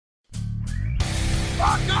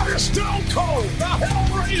Rock out is Stone Cold. The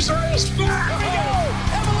Hellraiser is back. Here we go.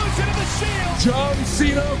 Evolution of the Shield. John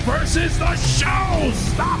Cena versus the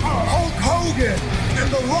Showstopper. Hulk Hogan and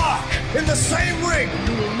The Rock in the same ring.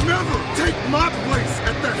 You will never take my place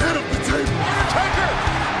at the head of the table. Undertaker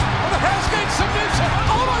with a Hell's Gate submission.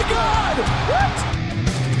 Oh my God! What?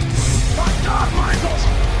 My God, Michaels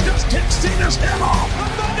just kicked Cena's head off. The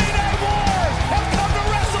Monday Night Wars have come to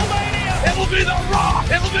WrestleMania. It'll be The Rock.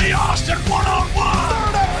 It'll be Austin one-on-one.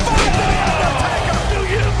 Third and five to the Undertaker. Do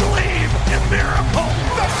you believe in miracles?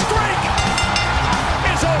 The streak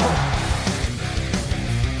is over.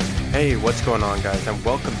 Hey, what's going on, guys? And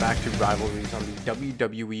welcome back to Rivalries on the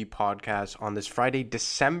WWE podcast on this Friday,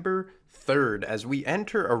 December 3rd, as we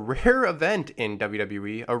enter a rare event in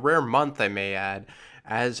WWE, a rare month, I may add,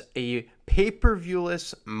 as a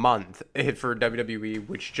pay-per-view-less month for WWE,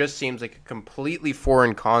 which just seems like a completely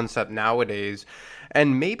foreign concept nowadays.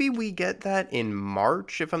 And maybe we get that in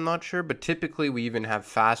March, if I'm not sure, but typically we even have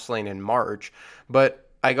Fastlane in March. But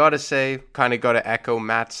I gotta say, kind of gotta echo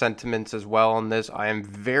Matt's sentiments as well on this. I am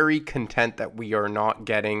very content that we are not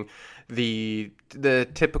getting the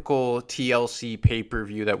typical TLC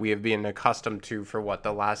pay-per-view that we have been accustomed to for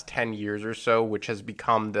the last 10 years or so, which has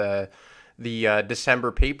become the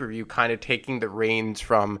December pay-per-view, kind of taking the reins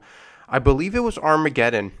from, I believe it was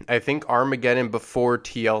Armageddon. I think Armageddon before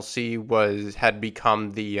TLC had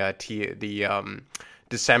become the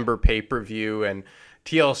December pay-per-view, and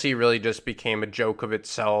TLC really just became a joke of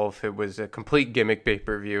itself. It was a complete gimmick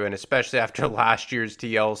pay-per-view, and especially after last year's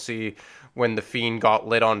TLC, when The Fiend got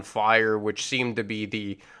lit on fire, which seemed to be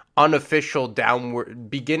the unofficial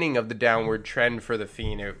beginning of the downward trend for The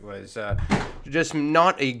Fiend. It was just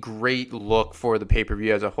not a great look for the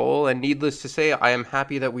pay-per-view as a whole, and needless to say, I am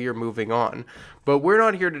happy that we are moving on. But we're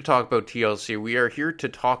not here to talk about TLC. We are here to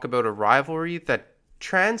talk about a rivalry that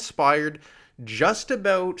transpired just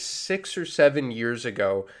about 6 or 7 years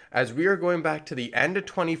ago, as we are going back to the end of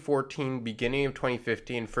 2014, beginning of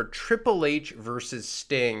 2015, for Triple H versus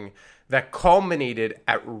Sting, that culminated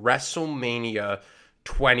at WrestleMania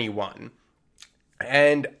 21.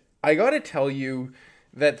 And I gotta tell you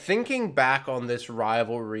that thinking back on this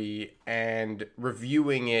rivalry and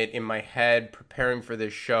reviewing it in my head, preparing for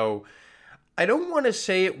this show, I don't want to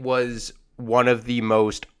say it was one of the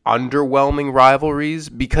most underwhelming rivalries,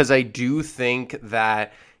 because I do think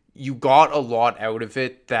that you got a lot out of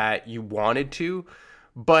it that you wanted to.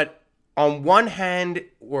 But on one hand,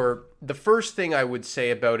 or the first thing I would say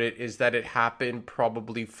about it is that it happened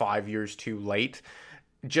probably 5 years too late,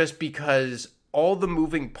 just because all the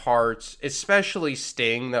moving parts, especially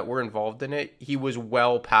Sting, that were involved in it, he was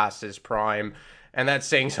well past his prime. And that's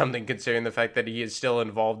saying something considering the fact that he is still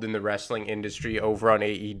involved in the wrestling industry over on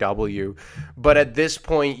AEW. But at this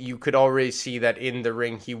point, you could already see that in the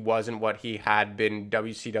ring, he wasn't what he had been in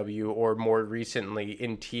WCW or more recently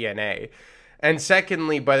in TNA. And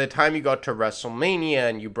secondly, by the time you got to WrestleMania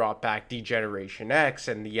and you brought back D-Generation X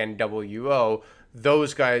and the NWO,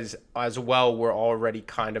 those guys as well were already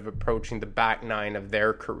kind of approaching the back nine of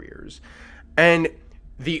their careers. And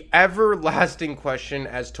the everlasting question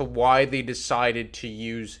as to why they decided to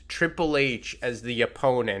use Triple H as the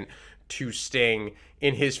opponent to Sting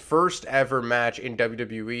in his first ever match in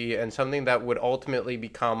WWE, and something that would ultimately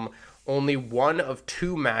become only one of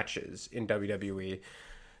two matches in WWE.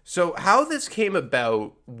 So how this came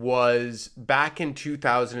about was back in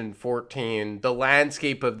 2014, the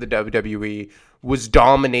landscape of the WWE was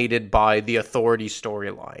dominated by the Authority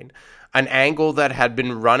storyline, an angle that had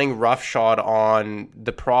been running roughshod on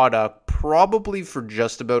the product probably for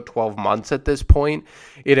just about 12 months at this point.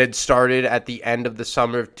 It had started at the end of the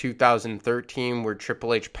summer of 2013, where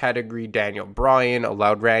Triple H pedigreed Daniel Bryan,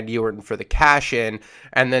 allowed Randy Orton for the cash-in,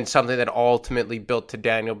 and then something that ultimately built to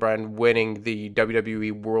Daniel Bryan winning the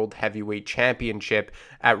WWE World Heavyweight Championship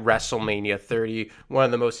at WrestleMania 30, one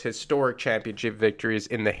of the most historic championship victories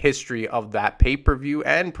in the history of that pay-per-view,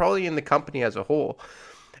 and probably in the company as a whole.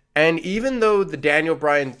 And even though the Daniel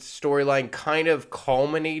Bryan storyline kind of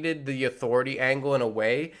culminated the Authority angle in a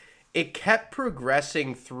way, it kept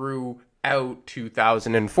progressing throughout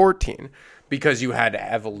 2014, because you had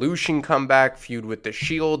Evolution come back, feud with The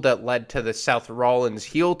Shield that led to the Seth Rollins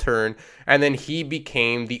heel turn, and then he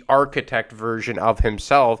became the architect version of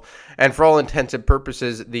himself, and for all intents and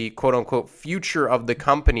purposes, the quote-unquote future of the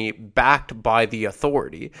company backed by the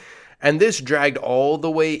Authority. And this dragged all the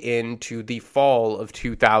way into the fall of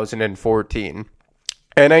 2014.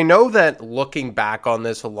 And I know that looking back on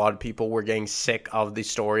this, a lot of people were getting sick of the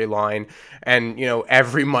storyline. And,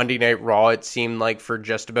 every Monday Night Raw, it seemed like for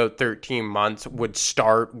just about 13 months, would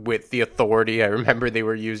start with the Authority. I remember they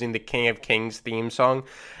were using the King of Kings theme song.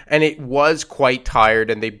 And it was quite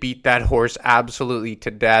tired, and they beat that horse absolutely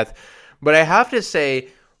to death. But I have to say,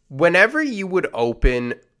 whenever you would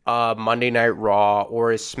open Monday Night Raw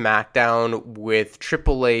or a SmackDown with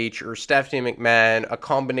Triple H or Stephanie McMahon, a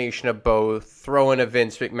combination of both, throw in a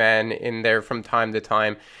Vince McMahon in there from time to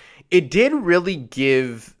time, it did really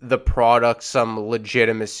give the product some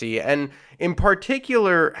legitimacy. And in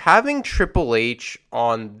particular, having Triple H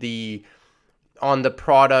on the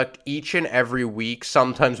product each and every week,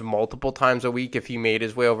 sometimes multiple times a week if he made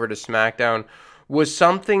his way over to SmackDown, was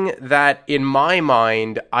something that, in my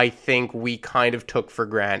mind, I think we kind of took for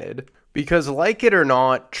granted. Because, like it or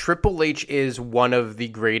not, Triple H is one of the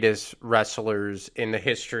greatest wrestlers in the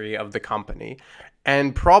history of the company.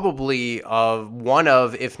 And probably one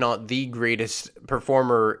of, if not the greatest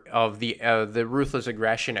performer of the Ruthless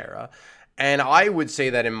Aggression era. And I would say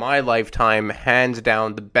that in my lifetime, hands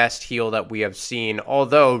down, the best heel that we have seen.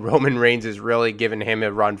 Although Roman Reigns is really giving him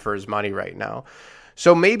a run for his money right now.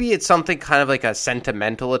 So maybe it's something kind of like a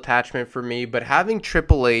sentimental attachment for me, but having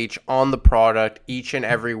Triple H on the product each and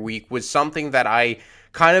every week was something that I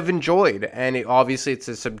kind of enjoyed. And obviously it's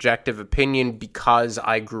a subjective opinion because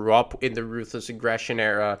I grew up in the Ruthless Aggression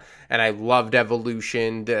era and I loved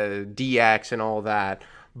Evolution, the DX and all that.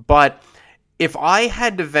 But if I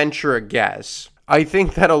had to venture a guess, I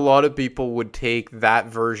think that a lot of people would take that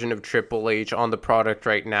version of Triple H on the product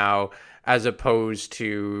right now as opposed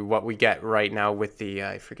to what we get right now with the,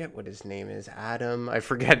 I forget what his name is, Adam. I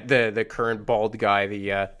forget the current bald guy,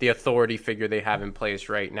 the authority figure they have in place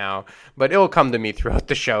right now. But it'll come to me throughout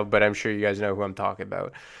the show, but I'm sure you guys know who I'm talking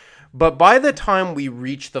about. But by the time we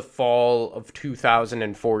reach the fall of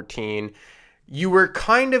 2014, you were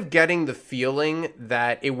kind of getting the feeling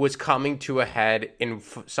that it was coming to a head in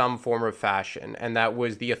some form or fashion, and that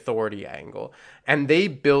was the Authority angle. And they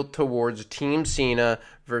built towards Team Cena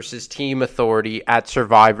versus Team Authority at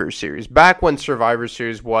Survivor Series, back when Survivor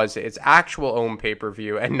Series was its actual own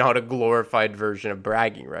pay-per-view and not a glorified version of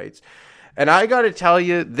bragging rights. And I gotta tell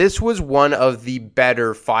you, this was one of the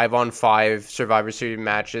better 5-on-5 Survivor Series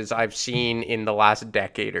matches I've seen in the last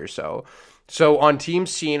decade or so. So on Team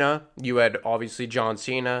Cena, you had obviously John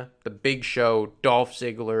Cena, The Big Show, Dolph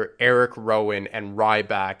Ziggler, Eric Rowan, and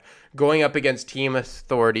Ryback going up against Team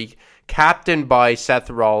Authority, captained by Seth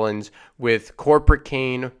Rollins with Corporate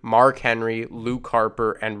Kane, Mark Henry, Luke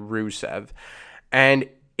Harper, and Rusev. And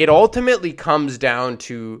it ultimately comes down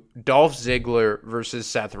to Dolph Ziggler versus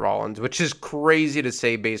Seth Rollins, which is crazy to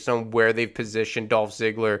say based on where they've positioned Dolph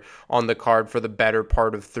Ziggler on the card for the better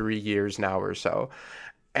part of 3 years now or so.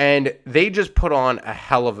 And they just put on a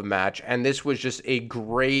hell of a match. And this was just a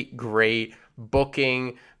great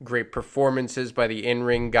booking, great performances by the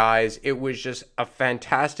in-ring guys. It was just a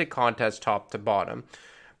fantastic contest top to bottom.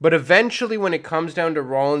 But eventually, when it comes down to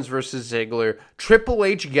Rollins versus Ziggler, Triple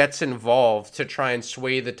H gets involved to try and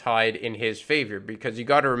sway the tide in his favor. Because you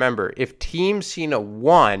got to remember, if Team Cena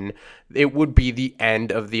won, it would be the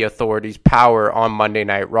end of the Authority's power on Monday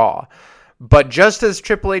Night Raw. But just as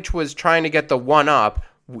Triple H was trying to get the one-up,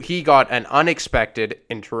 he got an unexpected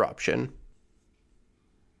interruption.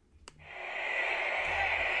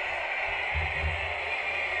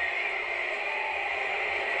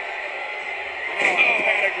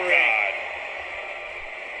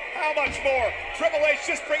 How much more? Triple H,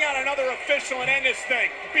 just bring out another official and end this thing.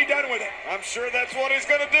 Be done with it. I'm sure that's what he's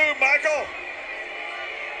going to do, Michael.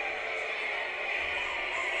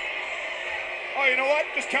 Oh, you know what?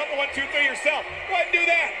 Just count the 1, 2, 3 yourself. Go ahead and do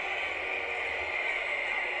that.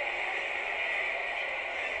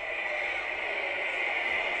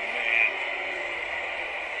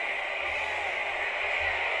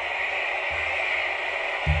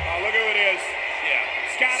 Look who it is. Yeah.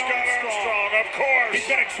 Scott Armstrong, of course. He's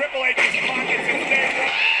got a Triple H's pockets in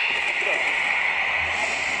there.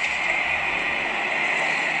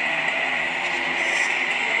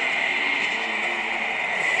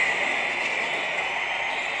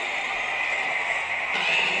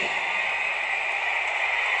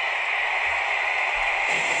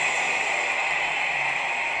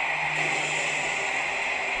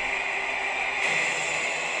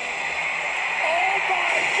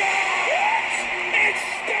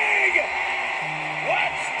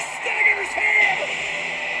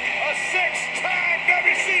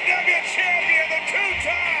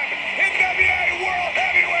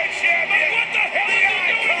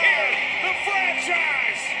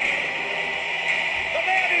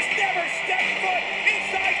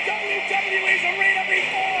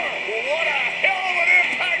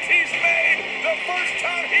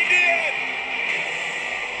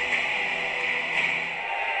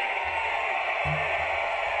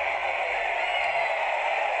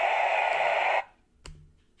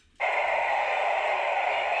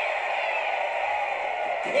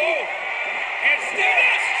 Whoa! And Sting!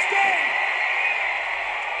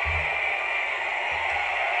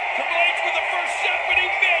 Triple H with the first shot, but he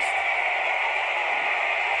missed.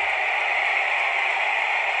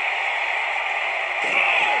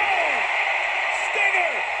 Oh!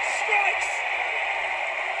 Stinger strikes.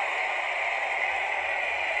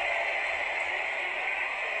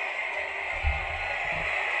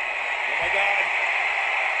 Oh my God!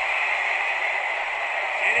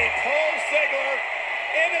 And he pulls Ziggler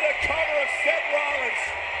into the cover of Seth Rollins.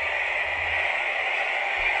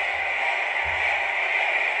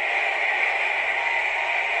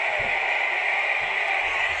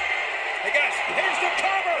 Hey guys, here's the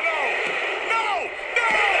cover. No!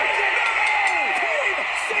 Team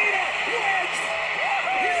Cena wins.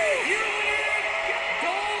 You win,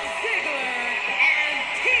 Dolph Ziggler and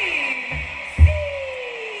Team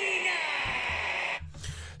Cena.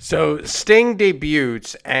 So Sting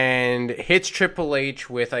debuts and hits Triple H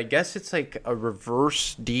with, I guess it's like a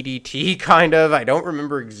reverse DDT kind of. I don't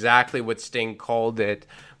remember exactly what Sting called it,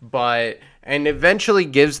 and eventually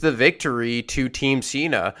gives the victory to Team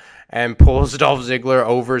Cena and pulls Dolph Ziggler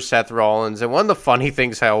over Seth Rollins. And one of the funny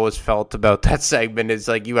things I always felt about that segment is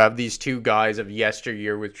like you have these two guys of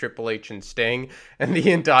yesteryear with Triple H and Sting, and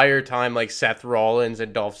the entire time like Seth Rollins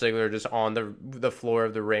and Dolph Ziggler are just on the floor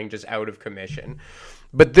of the ring, just out of commission.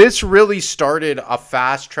 But this really started a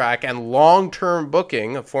fast track and long-term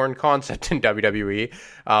booking, a foreign concept in WWE,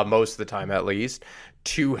 most of the time at least,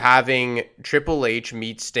 to having Triple H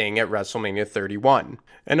meet Sting at WrestleMania 31.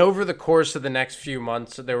 And over the course of the next few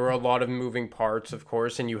months, there were a lot of moving parts, of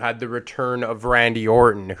course, and you had the return of Randy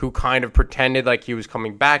Orton, who kind of pretended like he was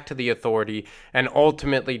coming back to the Authority and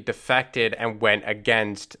ultimately defected and went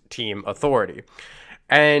against Team Authority.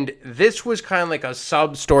 And this was kind of like a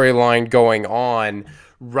sub-storyline going on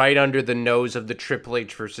right under the nose of the Triple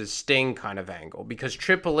H versus Sting kind of angle, because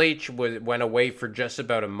Triple H went away for just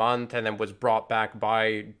about a month and then was brought back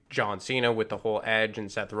by John Cena with the whole Edge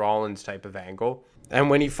and Seth Rollins type of angle. And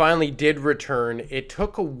when he finally did return, it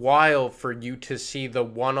took a while for you to see the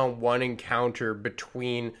one-on-one encounter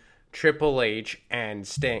between Triple H and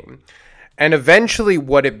Sting. And eventually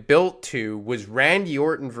what it built to was Randy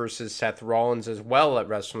Orton versus Seth Rollins as well at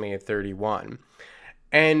WrestleMania 31.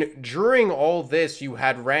 And during all this, you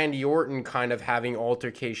had Randy Orton kind of having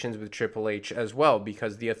altercations with Triple H as well,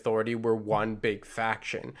 because the Authority were one big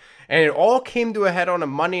faction. And it all came to a head on a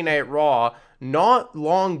Monday Night Raw not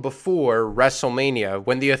long before WrestleMania,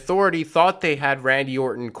 when the Authority thought they had Randy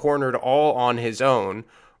Orton cornered all on his own,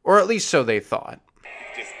 or at least so they thought.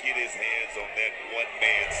 Just get his hands on that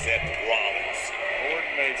one-man Seth Rollins.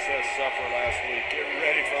 Orton made Seth suffer last week. Get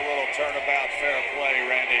ready for a little turnabout fair play,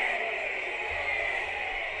 Randy.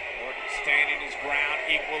 Orton standing his ground,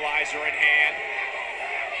 equalizer in hand.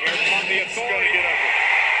 Here come the Authority.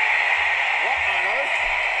 What on earth?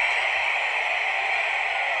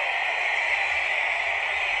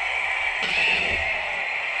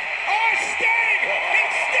 Oh, Sting!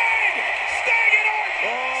 It's Sting! Sting and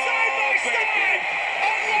Orton! Side by side!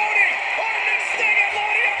 Unloading! Orton and Sting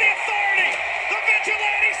unloading of the Authority! The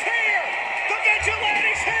Vigilante's here! The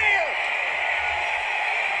Vigilante's here!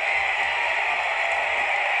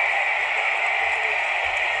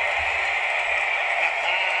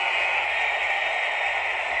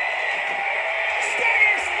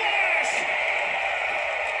 Stinger splash!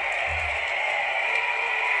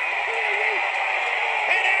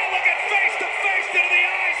 And now looking face to face into the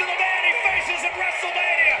eyes of the man he faces at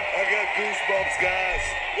WrestleMania. I got goosebumps, guys.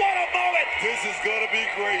 What a moment! This is gonna be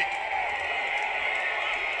great.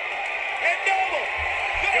 And Noble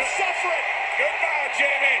gonna suffer it. Goodbye,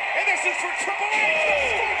 Jamie. And this is for Triple H. The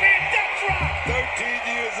Scorpion Death Drop. 13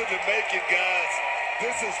 years in the making, guys.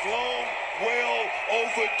 This is long, well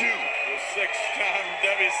overdue. The six-time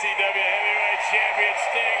WCW Heavyweight Champion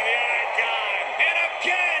Sting, the Icon. And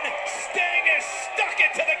again, Sting is stuck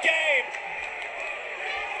into the game.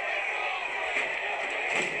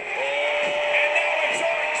 And now it's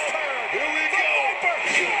Orton's turn. Here we The go. Viper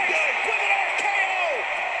strikes with an RKO.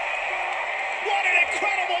 What an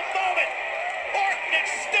incredible moment. Orton and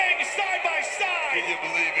Sting side by side. Can you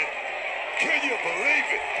believe it? Can you believe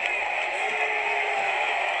it?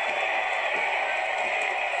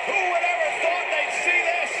 Who would ever thought they'd see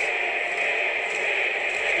this?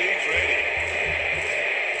 Sting's ready.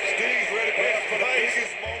 Sting's ready for the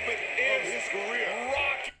biggest moment of his career.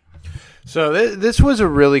 So this was a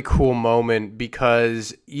really cool moment,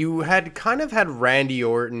 because you had kind of had Randy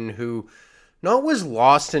Orton, who not was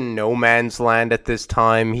lost in no man's land at this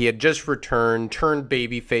time. He had just returned, turned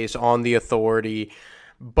babyface on the Authority,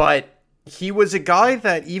 but he was a guy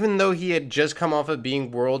that, even though he had just come off of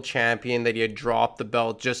being world champion, that he had dropped the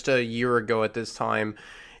belt just a year ago at this time,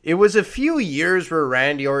 it was a few years where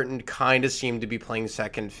Randy Orton kind of seemed to be playing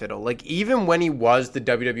second fiddle. Like, even when he was the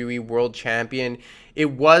WWE World Champion, it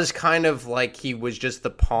was kind of like he was just the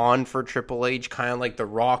pawn for Triple H, kind of like The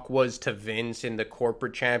Rock was to Vince in the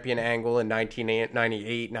corporate champion angle in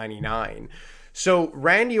 1998, 99. So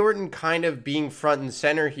Randy Orton kind of being front and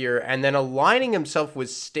center here and then aligning himself with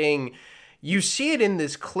Sting. You see it in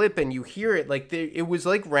this clip and you hear it, like it was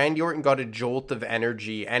like Randy Orton got a jolt of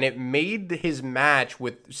energy, and it made his match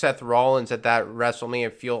with Seth Rollins at that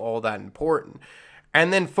WrestleMania feel all that important.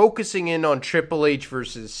 And then focusing in on Triple H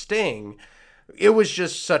versus Sting, it was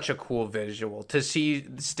just such a cool visual to see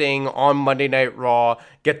Sting on Monday Night Raw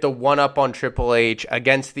get the one-up on Triple H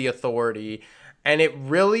against the Authority, and it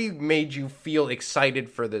really made you feel excited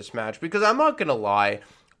for this match, because I'm not going to lie,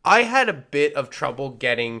 I had a bit of trouble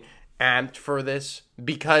getting amped for this,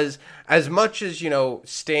 because as much as, you know,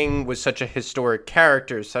 Sting was such a historic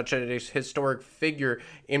character, such a historic figure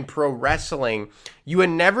in pro wrestling, you had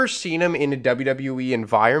never seen him in a WWE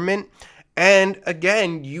environment. And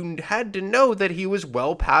again, you had to know that he was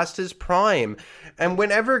well past his prime. And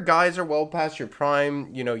whenever guys are well past your prime,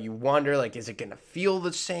 you know, you wonder, like, is it going to feel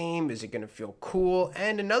the same? Is it going to feel cool?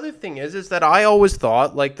 And another thing is that I always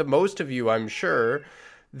thought, like the most of you, I'm sure,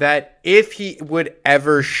 that if he would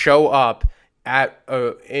ever show up at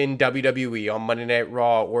in WWE on Monday Night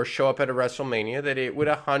Raw or show up at a WrestleMania, that it would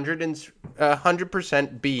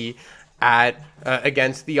 100% be at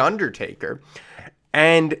against The Undertaker.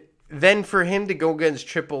 And then for him to go against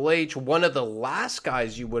Triple H, one of the last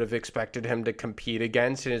guys you would have expected him to compete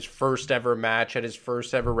against in his first ever match at his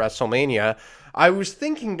first ever WrestleMania, I was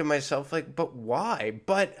thinking to myself, like, but why?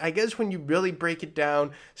 But I guess when you really break it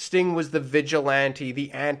down, Sting was the vigilante, the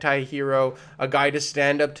anti-hero, a guy to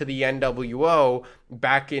stand up to the NWO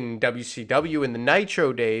back in WCW in the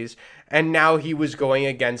Nitro days, and now he was going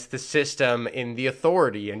against the system in the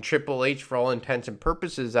Authority. And Triple H, for all intents and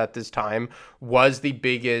purposes at this time, was the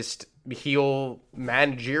biggest heel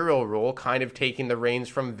managerial role, kind of taking the reins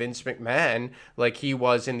from Vince McMahon like he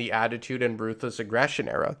was in the Attitude and Ruthless Aggression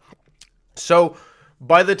era. So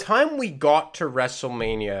by the time we got to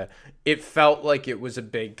WrestleMania, it felt like it was a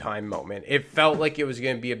big time moment. It felt like it was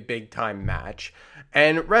going to be a big time match.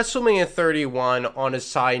 And WrestleMania 31, on a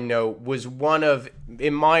side note, was one of,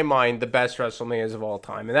 in my mind, the best WrestleManias of all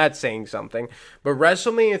time. And that's saying something. But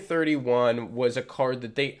WrestleMania 31 was a card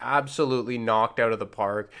that they absolutely knocked out of the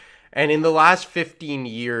park. And in the last 15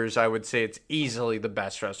 years, I would say it's easily the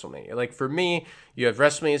best WrestleMania. Like, for me, you have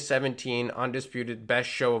WrestleMania 17, undisputed best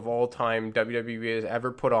show of all time WWE has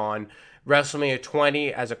ever put on. WrestleMania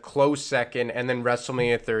 20 as a close second, and then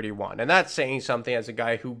WrestleMania 31. And that's saying something as a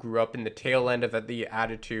guy who grew up in the tail end of the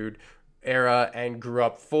Attitude era and grew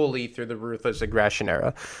up fully through the Ruthless Aggression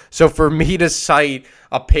era. So for me to cite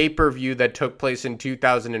a pay-per-view that took place in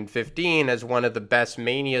 2015 as one of the best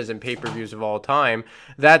manias and pay-per-views of all time,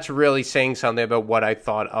 that's really saying something about what I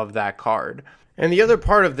thought of that card. And the other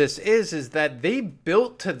part of this is that they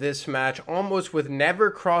built to this match almost with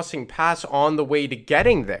never crossing paths on the way to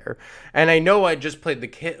getting there. And I know I just played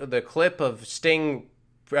the clip of Sting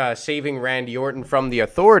saving Randy Orton from the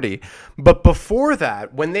Authority, but before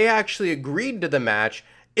that, when they actually agreed to the match,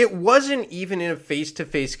 it wasn't even in a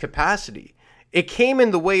face-to-face capacity. It came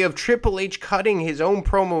in the way of Triple H cutting his own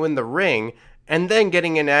promo in the ring and then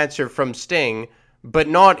getting an answer from Sting, but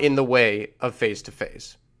not in the way of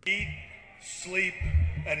face-to-face. Eat, sleep,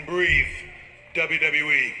 and breathe,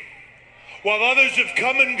 WWE. While others have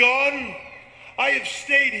come and gone, I have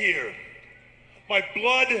stayed here. My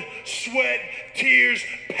blood, sweat, tears,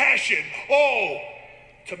 passion, all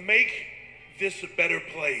to make this a better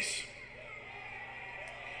place.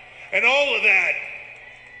 And all of that,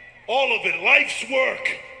 all of it, life's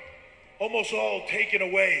work, almost all taken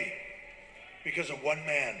away because of one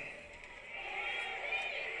man,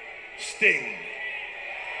 Sting.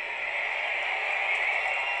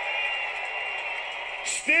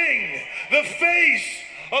 Sting, the face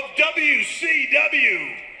of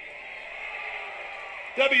WCW.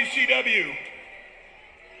 WCW,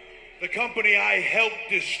 the company I helped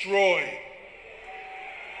destroy.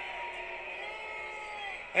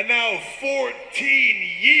 And now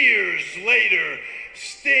 14 years later,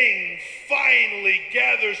 Sting finally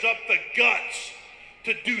gathers up the guts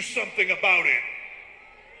to do something about it.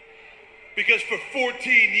 Because for 14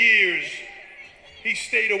 years, he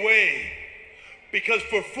stayed away. Because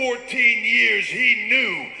for 14 years, he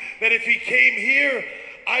knew that if he came here,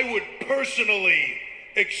 I would personally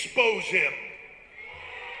expose him.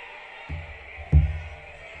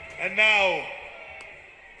 And now,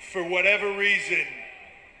 for whatever reason,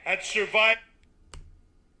 at Survivor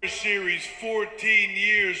Series 14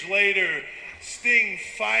 years later, Sting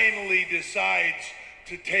finally decides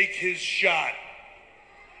to take his shot.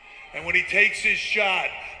 And when he takes his shot,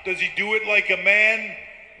 does he do it like a man?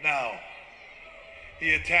 No.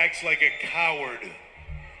 He attacks like a coward.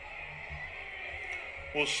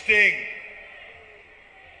 Well, Sting,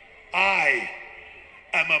 I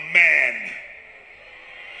am a man.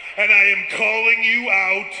 And I am calling you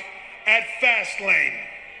out at Fastlane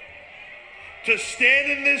to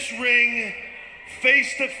stand in this ring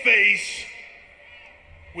face to face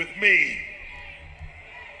with me.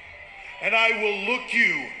 And I will look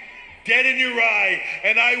you dead in your eye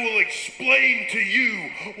and I will explain to you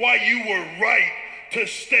why you were right to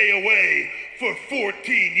stay away for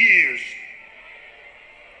 14 years.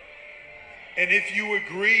 And if you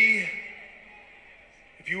agree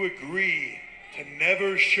to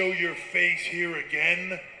never show your face here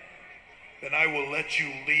again, then I will let you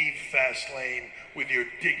leave Fastlane with your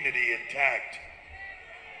dignity intact.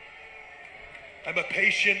 I'm a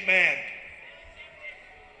patient man.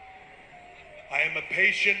 I am a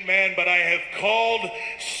patient man, but I have called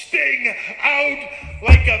Sting out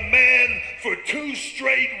like a man for 2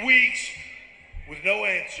 straight weeks with no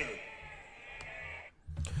answer.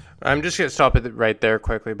 I'm just going to stop it right there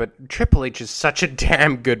quickly, but Triple H is such a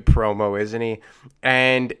damn good promo, isn't he?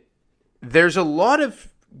 And there's a lot of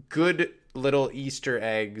good little Easter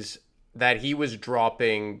eggs that he was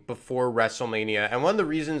dropping before WrestleMania. And one of the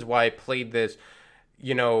reasons why I played this,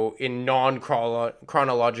 you know, in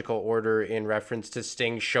non-chronological order in reference to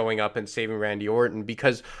Sting showing up and saving Randy Orton,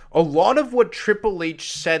 because a lot of what Triple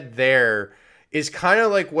H said there is kind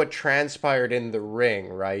of like what transpired in the ring,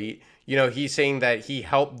 right? You know, he's saying that he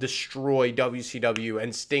helped destroy WCW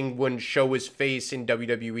and Sting wouldn't show his face in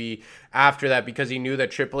WWE after that because he knew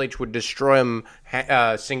that Triple H would destroy him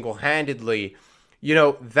single-handedly. You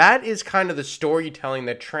know, that is kind of the storytelling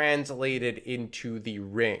that translated into the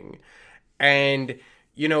ring. And,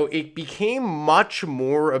 you know, it became much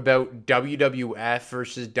more about WWF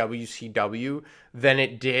versus WCW than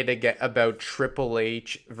it did about Triple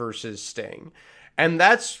H versus Sting. And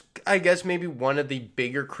that's, I guess, maybe one of the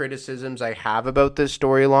bigger criticisms I have about this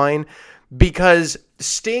storyline, because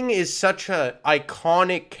Sting is such an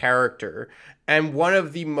iconic character and one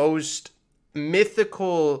of the most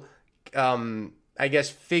mythical, I guess,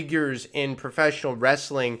 figures in professional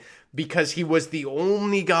wrestling, because he was the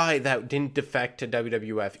only guy that didn't defect to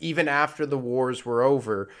WWF, even after the wars were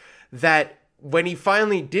over, that when he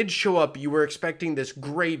finally did show up, you were expecting this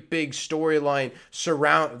great big storyline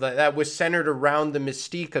that was centered around the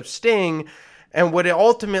mystique of Sting. And what it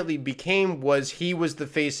ultimately became was he was the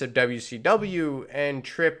face of WCW and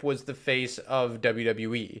Tripp was the face of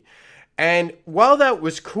WWE. And while that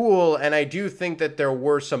was cool, and I do think that there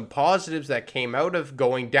were some positives that came out of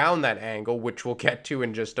going down that angle, which we'll get to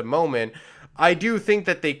in just a moment, I do think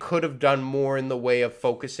that they could have done more in the way of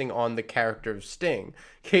focusing on the character of Sting.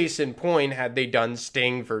 Case in point, had they done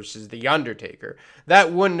Sting versus The Undertaker,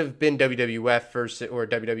 that wouldn't have been WWF versus, or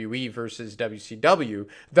WWE versus WCW.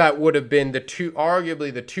 That would have been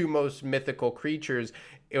arguably the two most mythical characters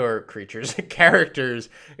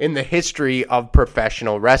in the history of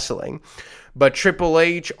professional wrestling. But Triple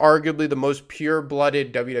H, arguably the most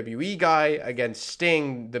pure-blooded WWE guy, against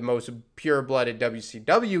Sting, the most pure-blooded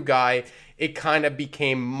WCW guy, it kind of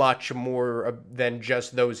became much more than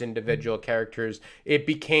just those individual characters. It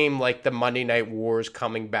became like the Monday Night Wars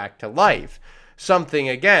coming back to life. Something,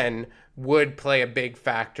 again, would play a big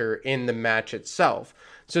factor in the match itself.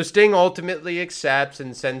 So Sting ultimately accepts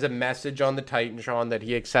and sends a message on the Titantron that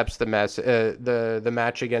he accepts the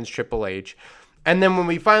match against Triple H. And then when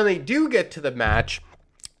we finally do get to the match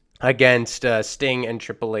against Sting and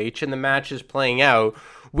Triple H, and the match is playing out,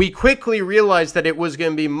 we quickly realized that it was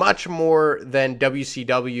going to be much more than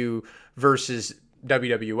WCW versus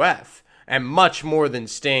WWF, and much more than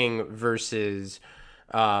Sting versus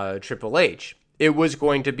Triple H. It was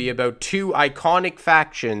going to be about two iconic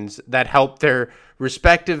factions that helped their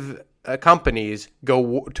respective companies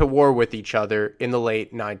go to war with each other in the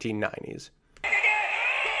late 1990s.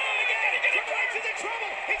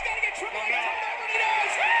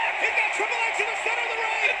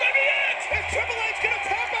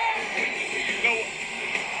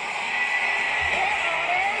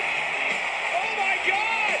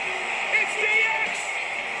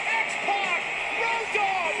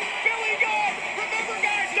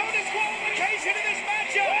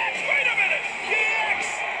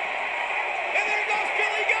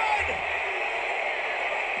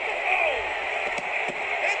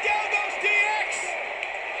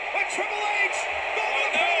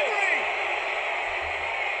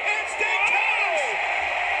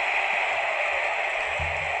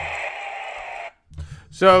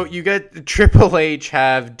 So you get Triple H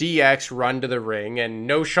have DX run to the ring, and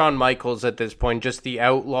no Shawn Michaels at this point, just the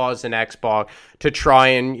Outlaws and X-Pac to try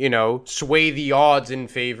and, sway the odds in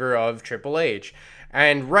favor of Triple H.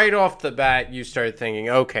 And right off the bat, you start thinking,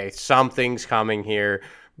 okay, something's coming here,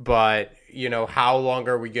 but, how long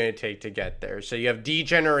are we going to take to get there? So you have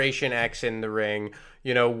D-Generation X in the ring,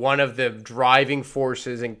 one of the driving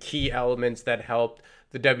forces and key elements that helped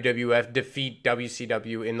the WWF defeat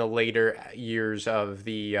WCW in the later years of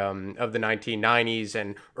the 1990s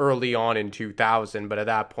and early on in 2000. But at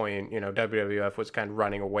that point, WWF was kind of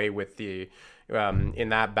running away with the in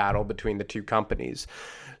that battle between the two companies.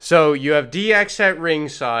 So you have DX at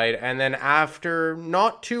ringside, and then after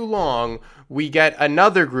not too long, we get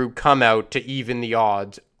another group come out to even the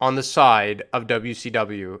odds on the side of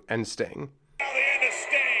WCW and Sting.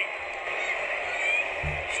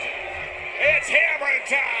 It's hammering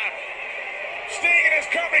time. Sting and his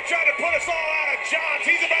company trying to put us all out of jobs.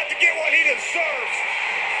 He's about to get what he deserves.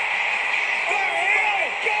 The hell?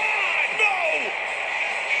 God, no!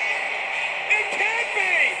 It can't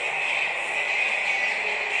be!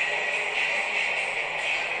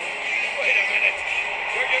 Wait a minute.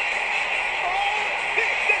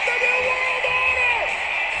 The New World Order!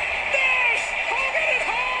 Nash! Hogan and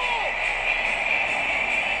Hall!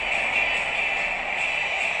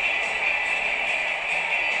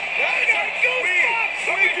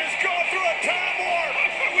 We just gone through a time warp.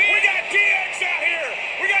 We got DX out here.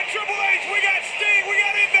 We got Triple H. We got Sting. We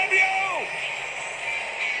got NWO.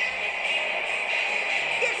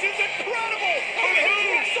 This is incredible. But who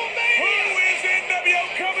is NWO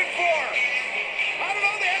coming for? I don't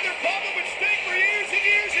know. They had their problem with Sting for years and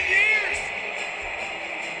years and years.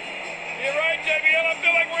 You're right, JBL. I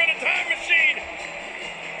feel like we're in a time machine.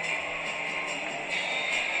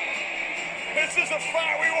 This is a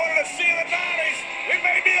fight we wanted to see in the 90s. It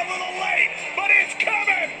may be a little late, but it's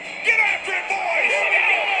coming. Get after it, boys. Here we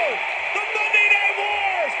go. The Monday Night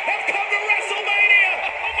Wars have come to WrestleMania.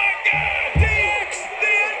 Oh, my God. DX,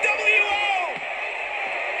 the NWO.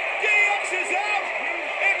 DX is out,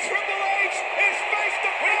 and Triple H is face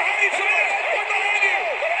to face. We're behind you.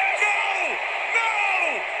 No.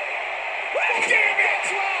 Damn it.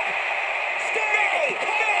 Stay.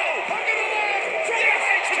 No. Hug in the left. Triple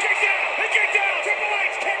H kicked out. He kicked out. Triple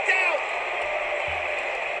H kicked out.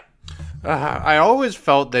 I always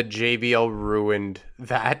felt that JBL ruined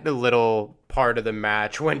that little part of the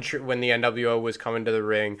match when the NWO was coming to the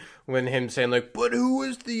ring, when him saying like, but who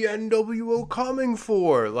is the NWO coming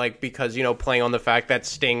for? Like, because, playing on the fact that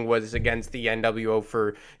Sting was against the NWO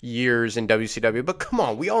for years in WCW. But come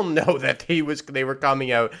on, we all know that they were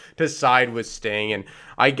coming out to side with Sting, and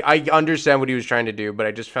I understand what he was trying to do, but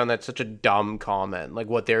I just found that such a dumb comment. Like,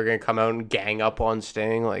 what, they were going to come out and gang up on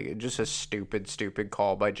Sting? Like, just a stupid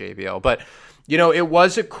call by JBL. But it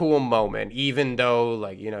was a cool moment, even though,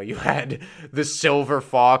 you had the Silver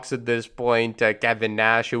Fox at this point, Kevin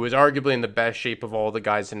Nash, who was arguably in the best shape of all the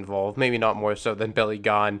guys involved, maybe not more so than Billy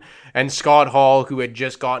Gunn, and Scott Hall, who had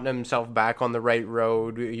just gotten himself back on the right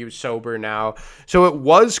road. He was sober now. So it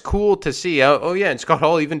was cool to see. Oh yeah, and Scott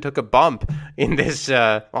Hall even took a bump in this,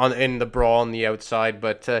 in the brawl on the outside,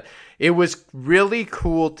 but it was really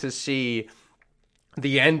cool to see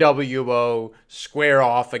the NWO square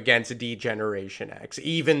off against D-Generation X,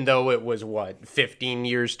 even though it was, 15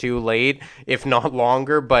 years too late, if not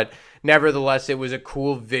longer, but nevertheless, it was a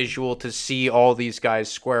cool visual to see all these guys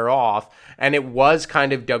square off, and it was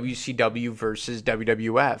kind of WCW versus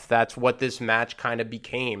WWF. That's what this match kind of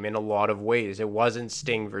became in a lot of ways. It wasn't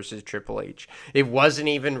Sting versus Triple H. It wasn't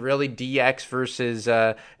even really DX versus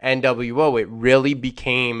NWO. It really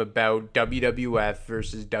became about WWF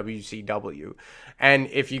versus WCW. And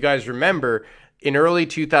if you guys remember, in early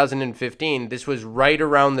 2015, this was right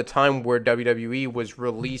around the time where WWE was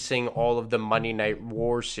releasing all of the Monday Night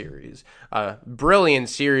War series. Brilliant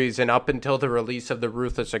series, and up until the release of the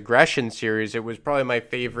Ruthless Aggression series, it was probably my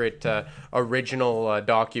favorite original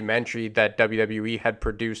documentary that WWE had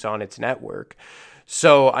produced on its network.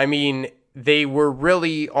 So, I mean, they were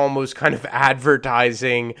really almost kind of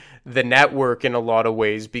advertising the network in a lot of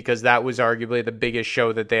ways, because that was arguably the biggest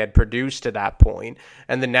show that they had produced to that point.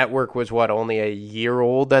 And the network was, only a year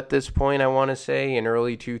old at this point, I want to say, in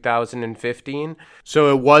early 2015.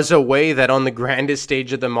 So it was a way that on the grandest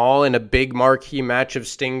stage of them all, in a big marquee match of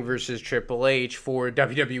Sting versus Triple H, for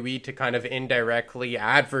WWE to kind of indirectly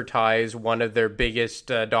advertise one of their biggest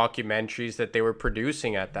documentaries that they were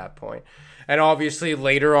producing at that point. And obviously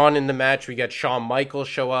later on in the match, we get Shawn Michaels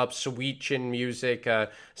show up, sweet chin music,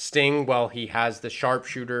 Sting, while he has the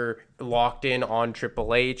sharpshooter locked in on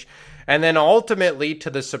Triple H. And then ultimately, to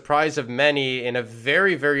the surprise of many, in a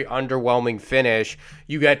very, very underwhelming finish,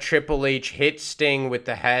 you get Triple H hit Sting with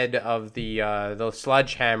the head of the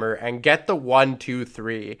sledgehammer and get the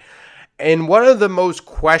 1-2-3. And one of the most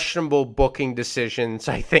questionable booking decisions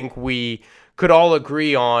I think we could all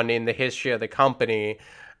agree on in the history of the company.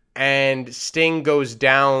 And Sting goes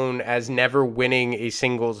down as never winning a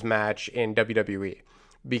singles match in WWE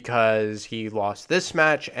because he lost this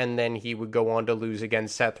match and then he would go on to lose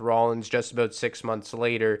against Seth Rollins just about 6 months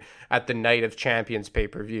later at the Night of Champions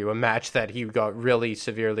pay-per-view, a match that he got really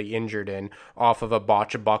severely injured in off of a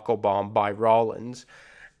botch buckle bomb by Rollins.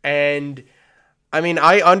 And I mean,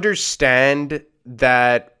 I understand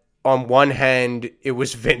that on one hand, it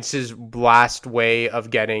was Vince's last way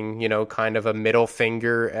of getting, kind of a middle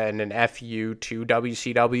finger and an FU to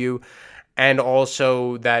WCW. And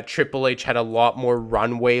also that Triple H had a lot more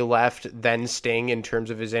runway left than Sting in terms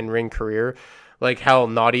of his in-ring career. Like, hell,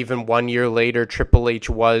 not even 1 year later, Triple H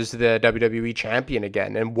was the WWE champion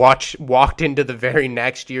again and walked into the very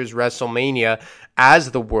next year's WrestleMania as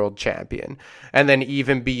the world champion. And then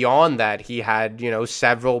even beyond that, he had,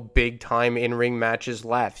 several big-time in-ring matches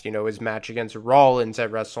left. His match against Rollins at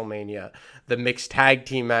WrestleMania, the mixed tag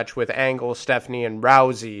team match with Angle, Stephanie, and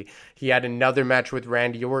Rousey. He had another match with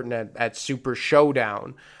Randy Orton at Super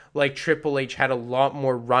Showdown. Like, Triple H had a lot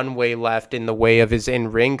more runway left in the way of his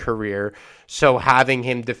in-ring career, so having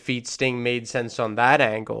him defeat Sting made sense on that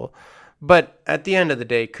angle. But at the end of the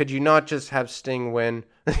day, could you not just have Sting win?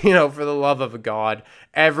 For the love of God,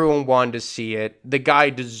 everyone wanted to see it. The guy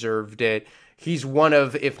deserved it. He's one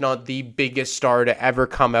of, if not the biggest star to ever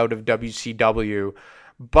come out of WCW.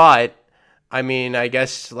 But I mean, I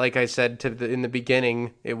guess, like I said in the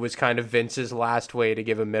beginning, it was kind of Vince's last way to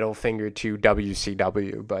give a middle finger to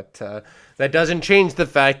WCW. But that doesn't change the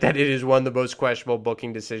fact that it is one of the most questionable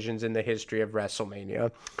booking decisions in the history of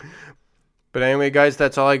WrestleMania. But anyway, guys,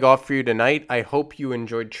 that's all I got for you tonight. I hope you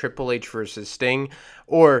enjoyed Triple H versus Sting,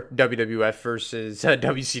 or WWF versus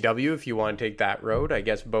WCW, if you want to take that road. I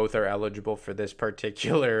guess both are eligible for this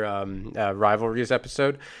particular Rivalries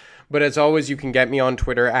episode. But as always, you can get me on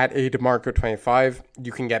Twitter at ADemarco25.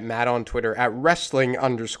 You can get Matt on Twitter at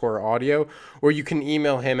wrestling_audio. Or you can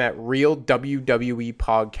email him at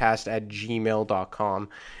realwwepodcast@gmail.com.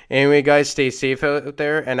 Anyway, guys, stay safe out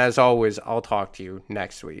there. And as always, I'll talk to you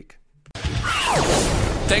next week.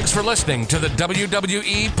 Thanks for listening to the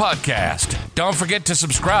WWE Podcast. Don't forget to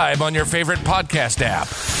subscribe on your favorite podcast app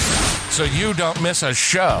so you don't miss a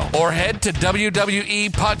show. Or head to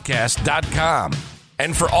WWEpodcast.com.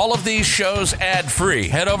 And for all of these shows ad-free,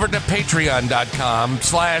 head over to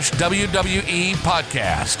patreon.com/WWE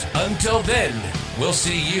Podcast. Until then, we'll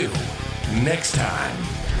see you next time.